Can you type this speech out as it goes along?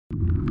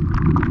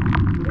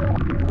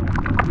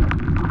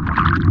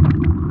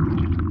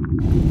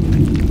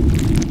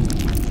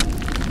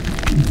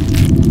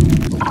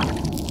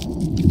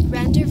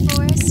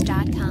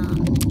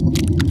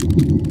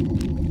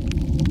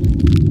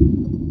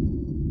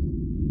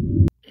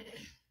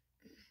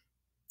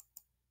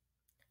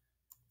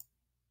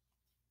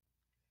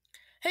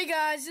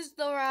guys, it's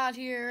the Rod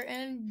here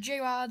and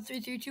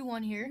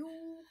JRod3321 here.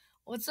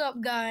 What's up,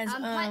 guys?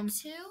 Part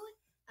 2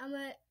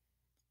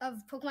 of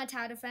Pokemon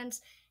Tower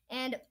Defense,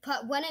 and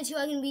part 1 and 2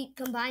 are gonna be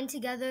combined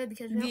together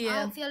because I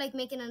don't feel like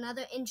making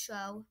another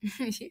intro.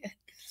 Yeah.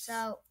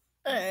 So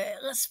alright,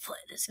 let's play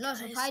this. No,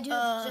 so if I do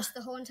just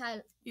the whole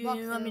entire you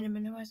want me to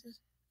minimize this?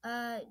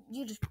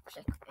 You just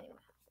click anyway.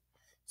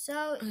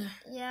 So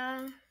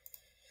yeah.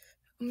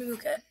 Let me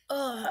look at.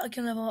 I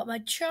can level up my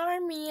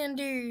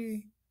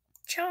Charmander.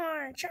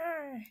 Char.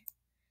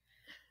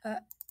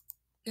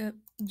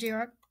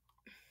 J-Rock.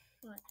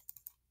 What?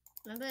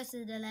 Remember, it's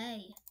a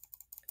delay.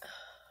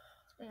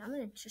 Wait, I'm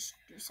gonna just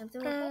do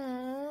something real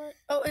quick.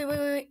 Oh,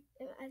 wait.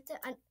 I have to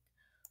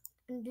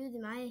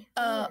undo my.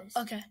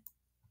 Okay.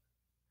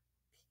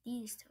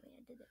 Please tell me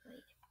I did it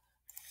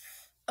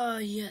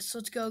right. Yes.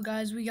 Let's go,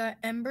 guys. We got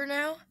Ember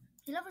now.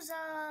 He levels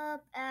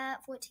up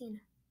at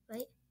 14,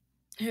 right?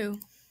 Who?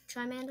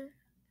 Charmander.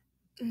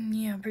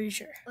 Yeah, I'm pretty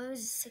sure. Or it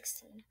was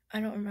 16.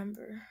 I don't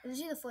remember. It was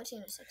either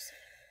 14 or 16.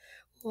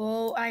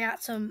 Well, I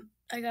got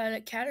a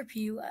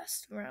Caterpie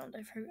last round.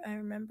 I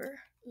remember.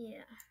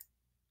 Yeah.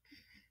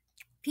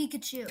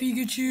 Pikachu.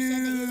 You said that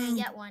you didn't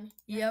get one.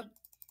 Yep.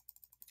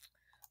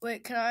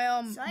 Wait, can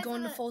I go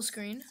into full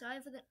screen? Sorry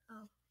for the.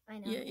 Oh, I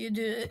know. Yeah, you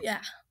do it.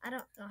 Yeah. I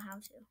don't know how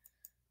to.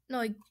 No,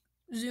 like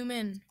zoom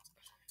in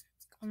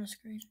on the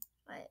screen.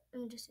 Alright,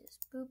 let me just do this.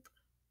 Boop.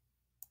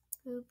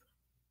 Boop.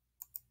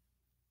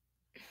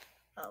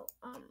 Oh,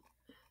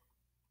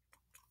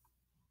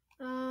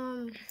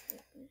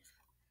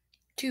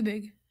 Too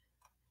big.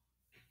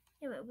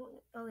 Yeah, wait,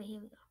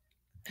 here we go.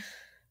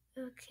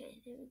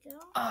 Okay, there we go.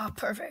 Oh,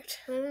 perfect.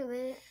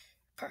 Wait.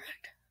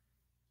 Perfect.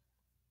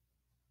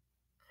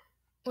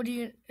 What do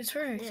you? It's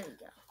perfect. There we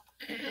go.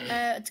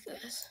 It's good.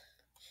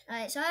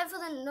 Alright, sorry for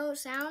the no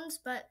sounds,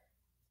 but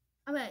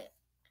okay.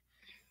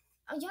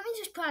 You want me to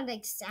just put on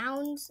like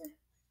sounds?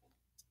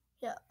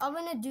 Yeah, I'm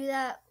gonna do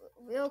that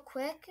real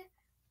quick.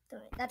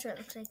 That's what it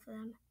looks like for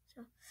them.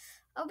 So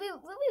we'll be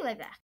right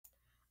back.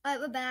 Alright,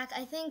 we're back.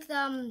 I think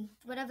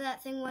whatever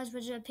that thing was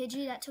a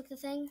Pidgey that took the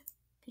thing?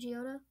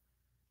 Pidgeotto?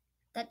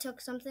 That took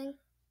something?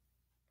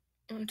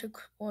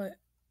 Took what?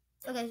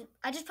 Okay,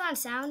 I just put on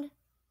sound.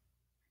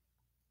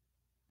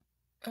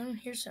 I don't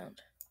hear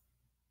sound.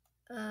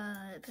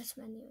 Press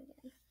menu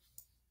again.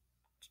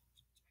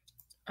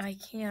 I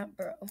can't,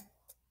 bro.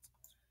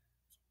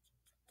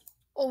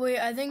 Oh wait,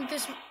 I think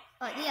this.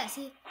 Yeah,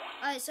 see.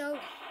 Alright, so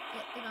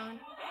yeah, they're going.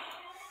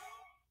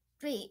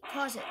 Wait,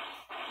 pause it.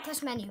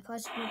 Press menu.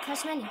 Press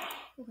menu.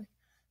 Okay.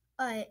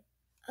 Alright.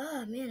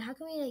 Oh man, how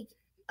can we like?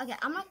 Okay,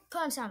 I'm gonna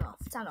put on sound off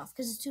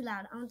because it's too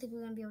loud. I don't think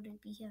we're gonna be able to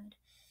be heard.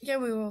 Yeah,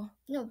 we will.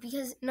 No,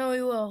 because. No,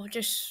 we will.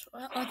 Just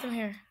let them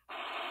hear.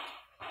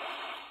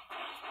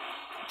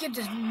 Get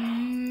this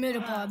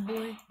Metapod,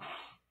 boy.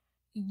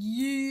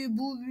 Yeah,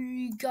 boy,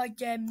 we got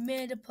that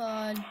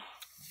Metapod.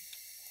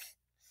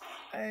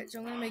 Alright, so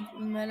I'm gonna make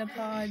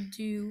Metapod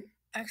do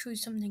actually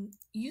something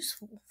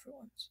useful for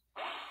once.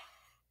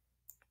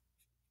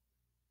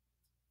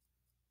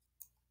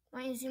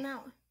 Why don't you zoom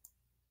out?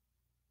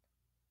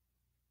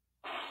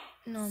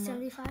 No,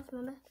 75,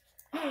 remember?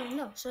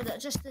 No. So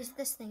just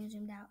this thing is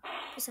zoomed out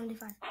to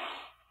 75.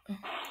 Oh.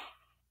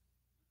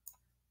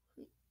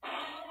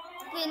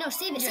 Wait, no,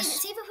 save it for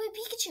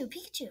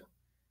Pikachu.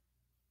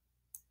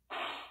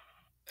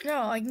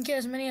 No, I can get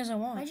as many as I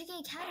want. Why'd you get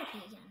a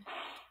Caterpie again?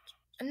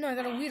 No, I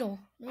got a Weedle.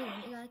 No,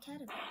 you got a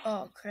Caterpie.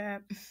 Oh,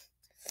 crap.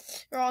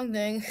 Wrong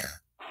thing.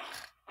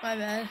 My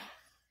bad.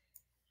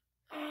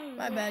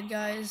 My bad,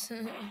 guys.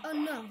 Oh,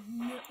 no.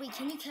 Wait,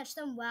 can you catch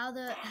them while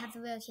they have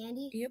the rare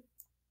candy? Yep.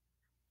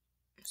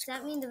 Does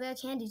that mean the rare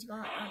candy's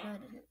gone? Oh, no,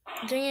 it doesn't.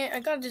 Dang it, I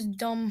got this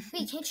dumb...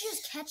 Wait, can't you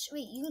just catch...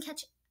 Wait, you can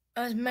catch...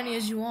 as many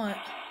as you want.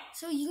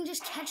 So you can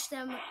just catch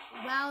them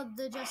while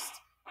they're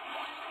just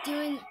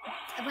doing...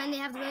 when they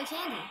have the rare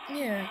candy?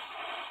 Yeah.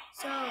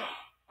 So...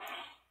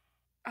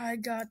 I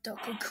got the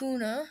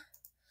Kakuna.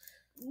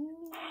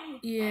 Ooh.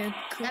 Yeah.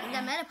 That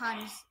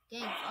Metapod is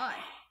getting far.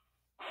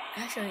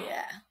 Actually,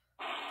 yeah.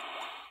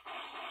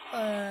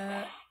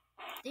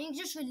 Then you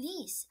just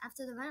release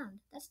after the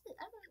round. That's it.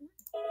 I don't know.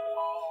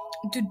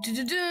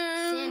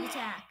 Sand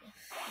attack.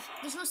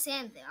 There's no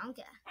sand there. I don't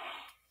care.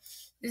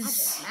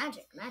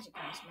 Magic, guys,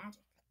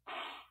 magic.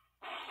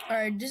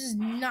 Alright, this is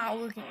not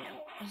working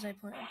out as I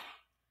planned.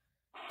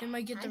 They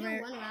might get the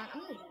rare. I'm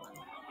gonna do one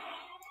round.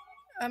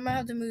 I might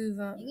have to move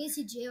up. You're gonna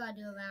see J-Rod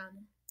do a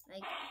round.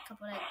 Like a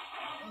couple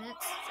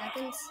minutes,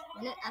 seconds,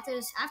 after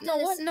this.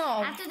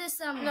 No. After this,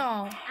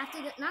 no.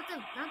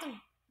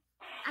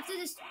 After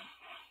this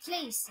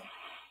place,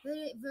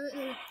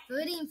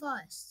 Viridian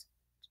Forest.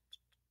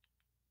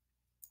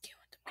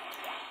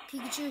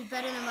 Pikachu is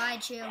better than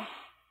Raichu.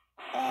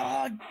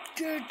 Oh,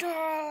 get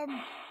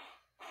them!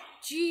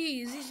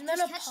 Jeez, these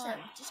Metapod.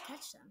 Just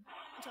catch them.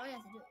 That's all you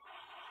have to do.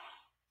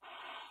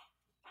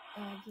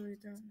 Oh, really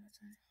throwing that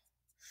time.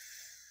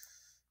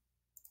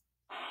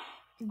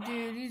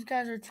 Dude, these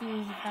guys are too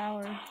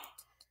overpowered.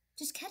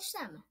 Just catch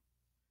them.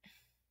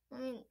 I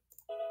mean,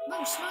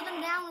 slow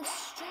them down with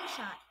string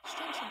shot.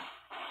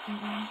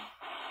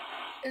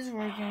 It's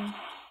working.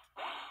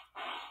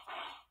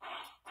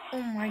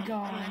 Oh my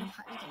god. Metapod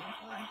is getting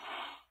far.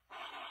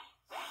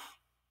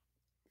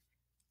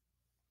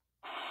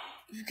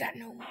 You got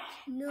no more.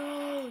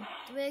 No,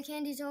 the rare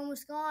candy's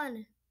almost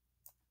gone.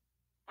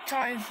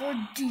 Time for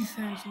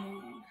defense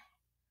mode.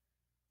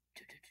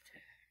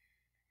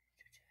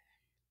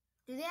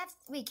 Do they have?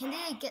 Wait, can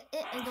they get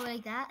it and go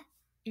like that?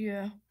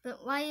 Yeah.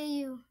 But why are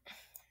you?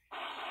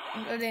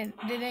 They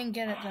didn't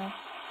get it though.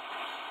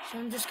 So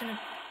I'm just gonna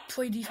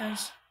play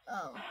defense.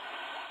 Oh.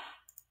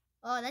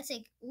 Oh, that's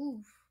like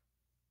oof.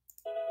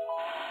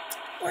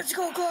 Let's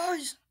go,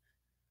 guys.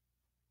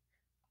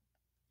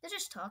 They're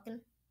just talking.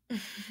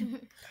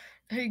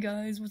 Hey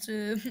guys, what's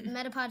up?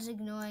 Metapod's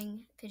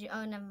ignoring Pidgey.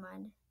 Oh, never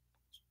mind.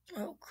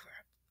 Oh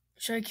crap!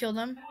 Should I kill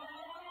them?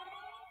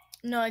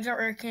 No, I got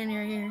rare candy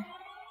right here.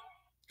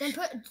 Then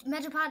put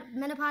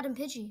Metapod and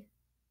Pidgey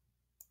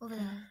over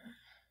there.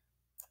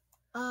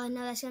 Oh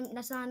no, that's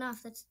not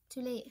enough. That's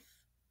too late.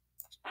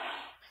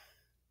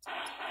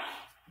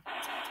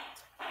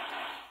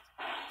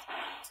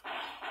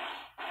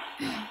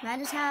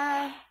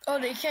 Metapod. Oh,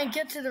 they can't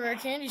get to the rare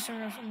candy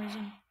center for some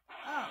reason.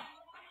 Oh.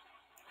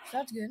 So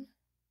that's good.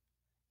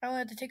 I only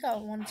have to take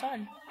out one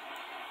side.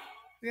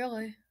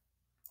 Really?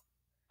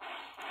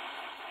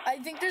 I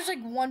think there's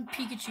like one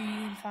Pikachu you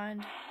can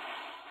find.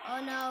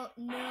 Oh no,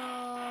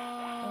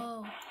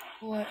 no.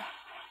 What?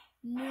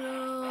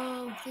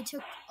 No. They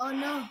took. Oh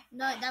no,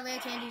 no. That rare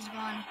candy's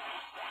gone.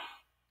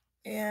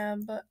 Yeah,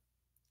 but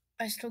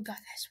I still got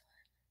this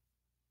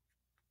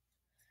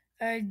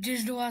one. Alright,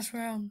 just the last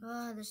round.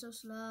 Oh, they're so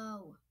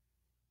slow.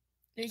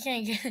 They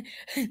can't get.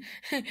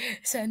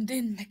 Send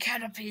in the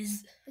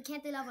Caterpies. But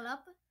can't they level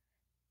up?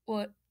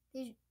 What?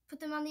 They put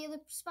them on the other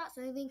spot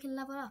so they can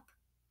level up.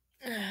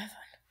 Fine.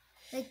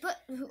 Like put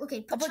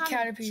okay. I'll put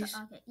Caterpies.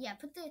 Okay, yeah.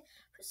 Put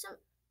some.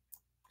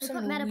 Some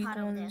Put Metapod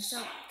over there. ones.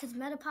 So because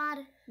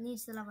Metapod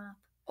needs to level up.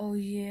 Oh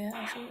yeah,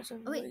 actually that's a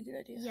really good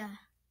idea. Yeah.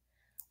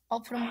 I'll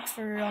put them up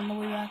for on the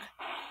way back.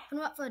 Put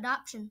them up for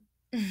adoption.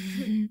 Oh,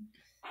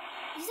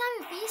 He's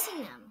not even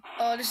facing them.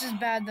 this is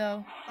bad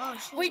though. Oh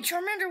shit. Wait,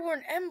 Charmander wore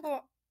an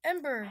Ember.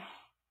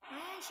 Why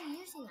aren't you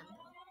using them?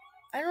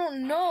 I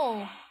don't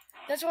know.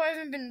 That's why I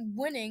haven't been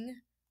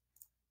winning.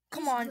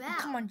 Come He's on, drought.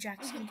 come on,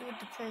 Jackson, do it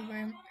the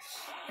program.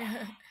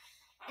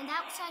 And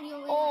that side you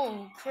only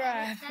Oh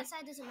crap! that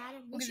side doesn't matter.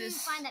 Look Make at sure you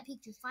this. find that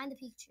Pikachu. Find the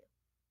Pikachu.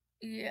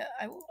 Yeah,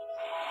 I will.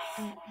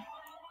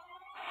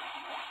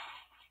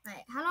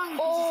 Alright, how long is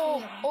Oh,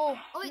 this video? oh,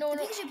 Oh wait, no, the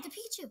no, Pikachu, the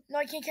Pikachu. no!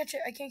 I can't catch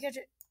it. I can't catch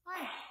it.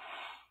 Why?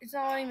 It's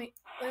not letting me.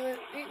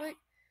 Wait.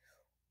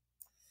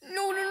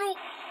 No!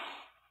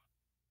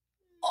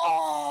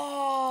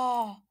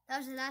 Oh! That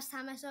was the last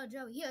time I saw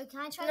Joe. Here, can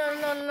I try? No.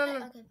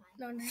 Okay, fine.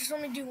 No, just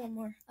let me do one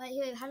more. Alright,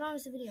 here. How long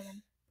is the video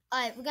then?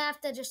 Alright, we're gonna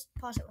have to just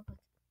pause it real quick.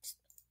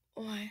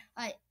 Why?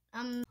 Alright,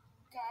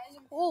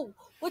 Oh,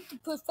 what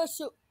did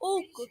Professor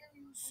Oak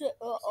say?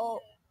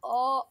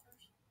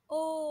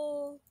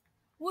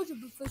 What did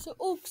Professor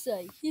Oak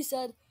say? He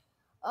said,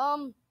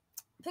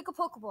 pick a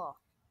Pokeball.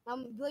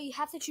 But you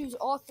have to choose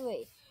all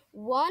three.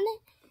 One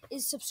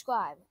is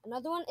subscribe,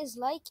 another one is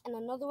like, and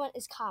another one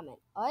is comment.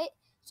 Alright?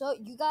 So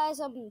you guys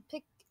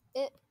pick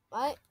it,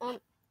 alright?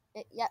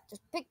 Yeah,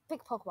 just pick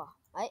Pokeball,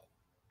 alright?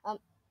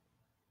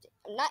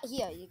 Not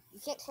here. You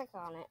can't click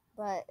on it,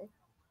 but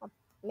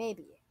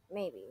maybe.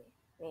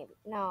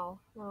 No.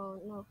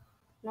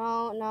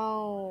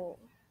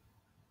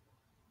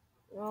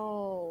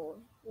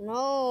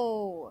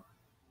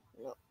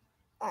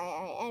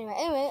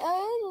 Anyway.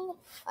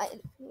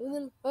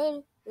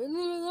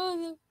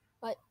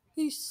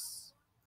 Peace.